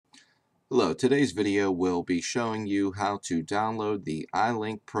Hello, today's video will be showing you how to download the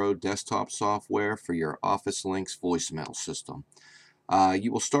iLink Pro desktop software for your Office Links voicemail system. You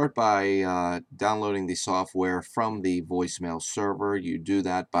will start by downloading the software from the voicemail server. You do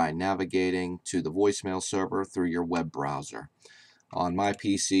that by navigating to the voicemail server through your web browser. On my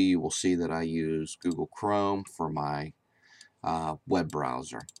PC, you will see that I use Google Chrome for my web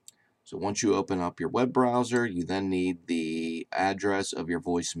browser. So once you open up your web browser, you then need the address of your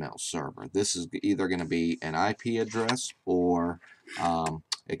voicemail server. This is either going to be an IP address or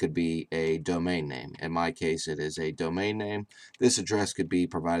it could be a domain name. In my case, it is a domain name. This address could be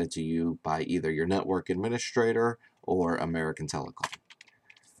provided to you by either your network administrator or American Telecom.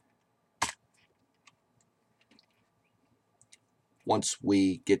 Once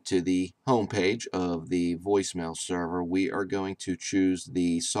we get to the home page of the voicemail server, we are going to choose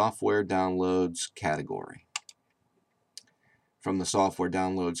the software downloads category. From the software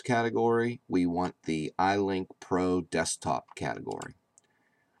downloads category, we want the iLink Pro desktop category.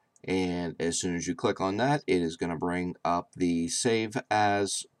 And as soon as you click on that, it is going to bring up the Save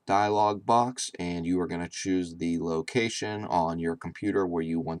As dialog box, and you are going to choose the location on your computer where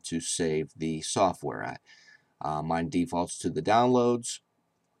you want to save the software at. Mine defaults to the downloads,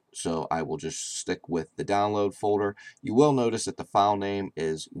 so I will just stick with the download folder. You will notice that the file name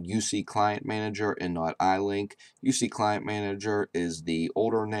is UC Client Manager and not iLink. UC Client Manager is the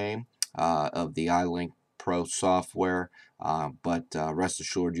older name of the iLink Pro software, but rest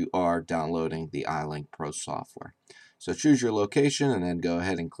assured you are downloading the iLink Pro software. So choose your location and then go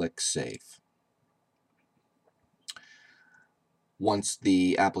ahead and click Save. Once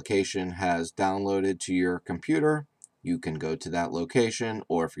the application has downloaded to your computer, you can go to that location,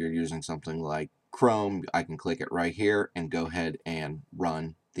 or if you're using something like Chrome, I can click it right here and go ahead and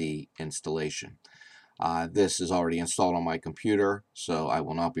run the installation. This is already installed on my computer, so I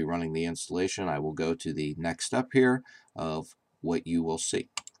will not be running the installation. I will go to the next step here of what you will see.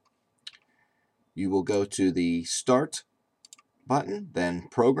 You will go to the Start button, then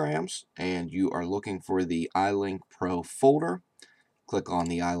Programs, and you are looking for the iLink Pro folder. Click on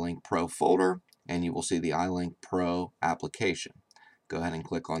the iLink Pro folder and you will see the iLink Pro application. Go ahead and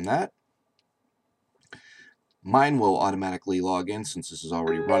click on that. Mine will automatically log in since this is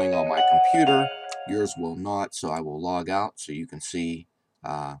already running on my computer. Yours will not, so I will log out so you can see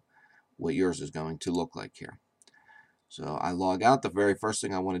what yours is going to look like here. So I log out. The very first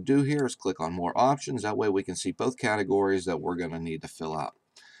thing I want to do here is click on More Options. That way we can see both categories that we're going to need to fill out.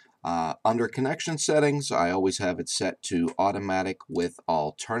 Under connection settings, I always have it set to automatic with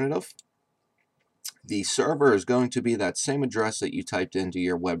alternative. The server is going to be that same address that you typed into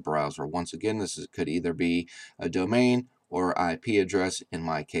your web browser. Once again, could either be a domain or IP address. In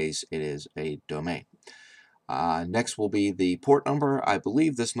my case, it is a domain. Next will be the port number. I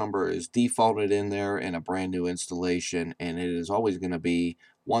believe this number is defaulted in there in a brand new installation, and it is always going to be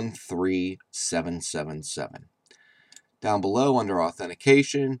 13777. Down below under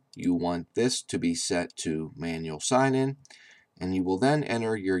authentication, you want this to be set to manual sign-in, and you will then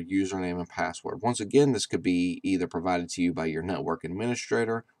enter your username and password. Once again, this could be either provided to you by your network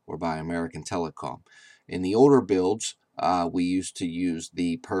administrator or by American Telecom. In the older builds, we used to use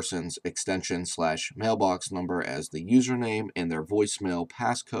the person's extension / mailbox number as the username and their voicemail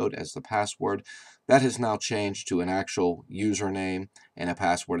passcode as the password. That has now changed to an actual username, and a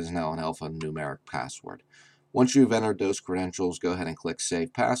password is now an alphanumeric password. Once you've entered those credentials, go ahead and click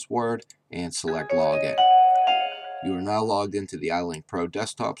Save Password and select Login. You are now logged into the iLink Pro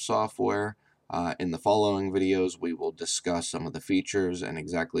desktop software. In the following videos, we will discuss some of the features and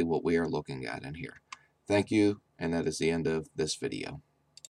exactly what we are looking at in here. Thank you, and that is the end of this video.